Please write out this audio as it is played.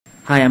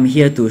Hi, I'm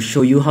here to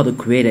show you how to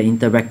create an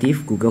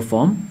interactive Google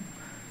form.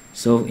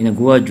 So in a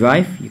Google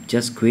Drive, you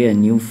just create a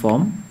new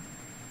form.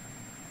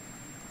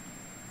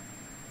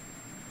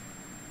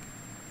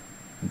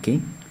 Okay,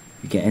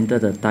 you can enter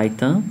the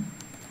title,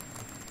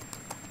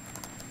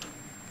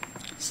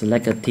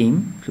 select a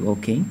theme, click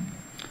OK.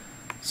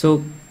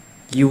 So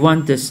you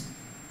want the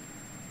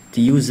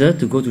user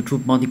to go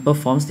through multiple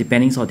forms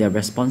depending on their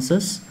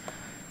responses.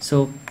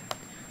 So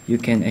you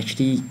can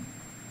actually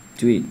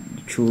do it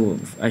through,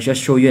 I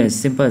just show you a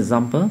simple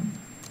example.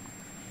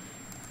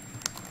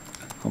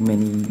 How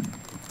many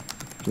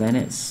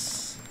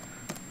planets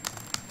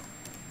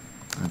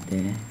are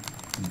there?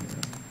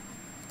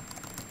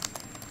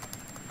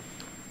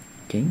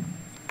 Okay,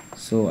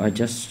 so I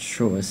just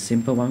show a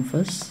simple one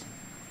first.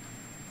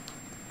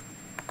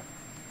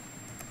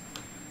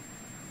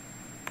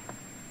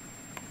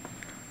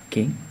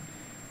 Okay,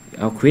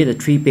 I'll create the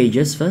 3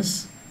 pages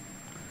first.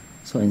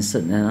 So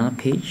insert another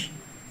page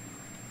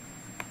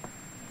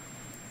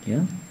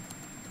here.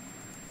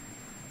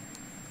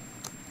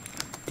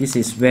 This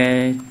is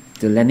where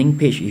the landing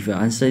page, if you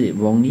answered it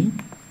wrongly.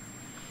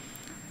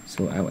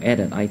 So I'll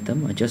add an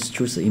item. I just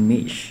choose the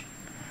image.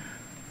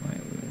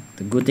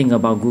 The good thing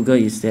about Google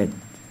is that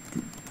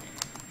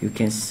you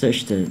can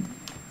search the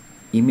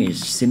image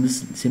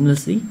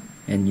seamlessly,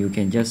 and you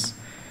can just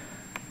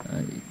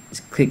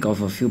click off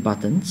a few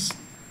buttons.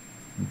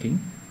 Okay,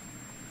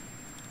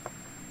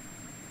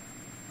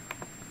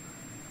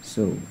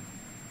 so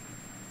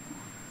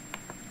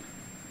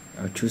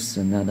I'll choose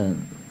the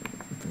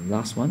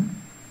last one,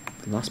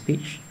 the last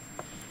page.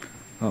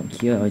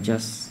 Here I'll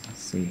just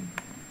say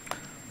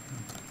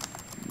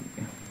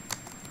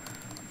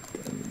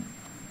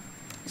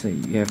so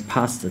you have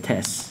passed the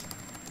test.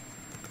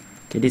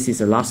 Okay, this is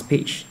the last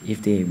page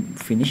if they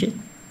finish it.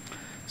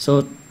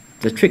 So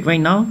the trick right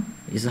now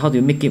is how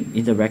to make it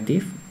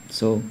interactive.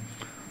 So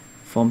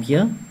from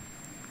here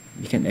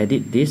you can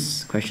edit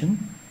this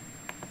question.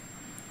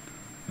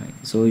 Right,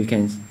 so you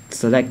can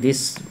select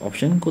this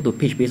option, go to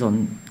page based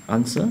on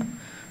answer.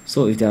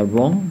 So if they are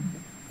wrong,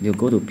 you'll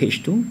go to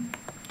page 2.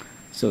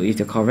 So if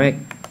they're correct,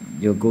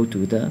 you'll go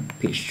to the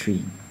page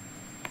 3.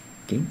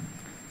 Okay,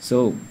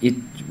 so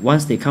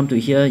once they come to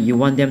here, you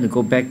want them to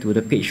go back to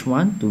the page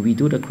 1 to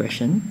redo the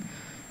question.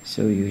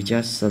 So you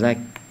just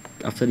select,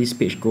 after this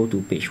page, go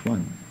to page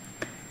 1.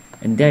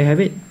 And there you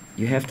have it.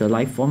 You have the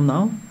live form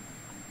now.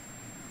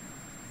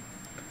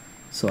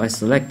 So I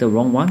select the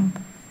wrong one.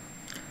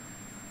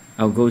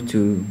 I'll go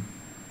to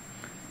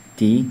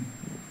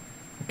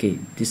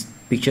this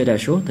picture that I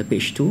showed, the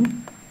page 2.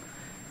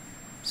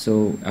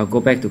 So I'll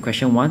go back to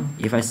question 1.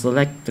 If I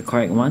select the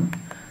correct one,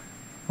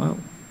 well,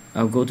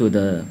 I'll go to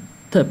the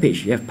 3rd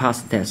page. You have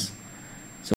passed the test.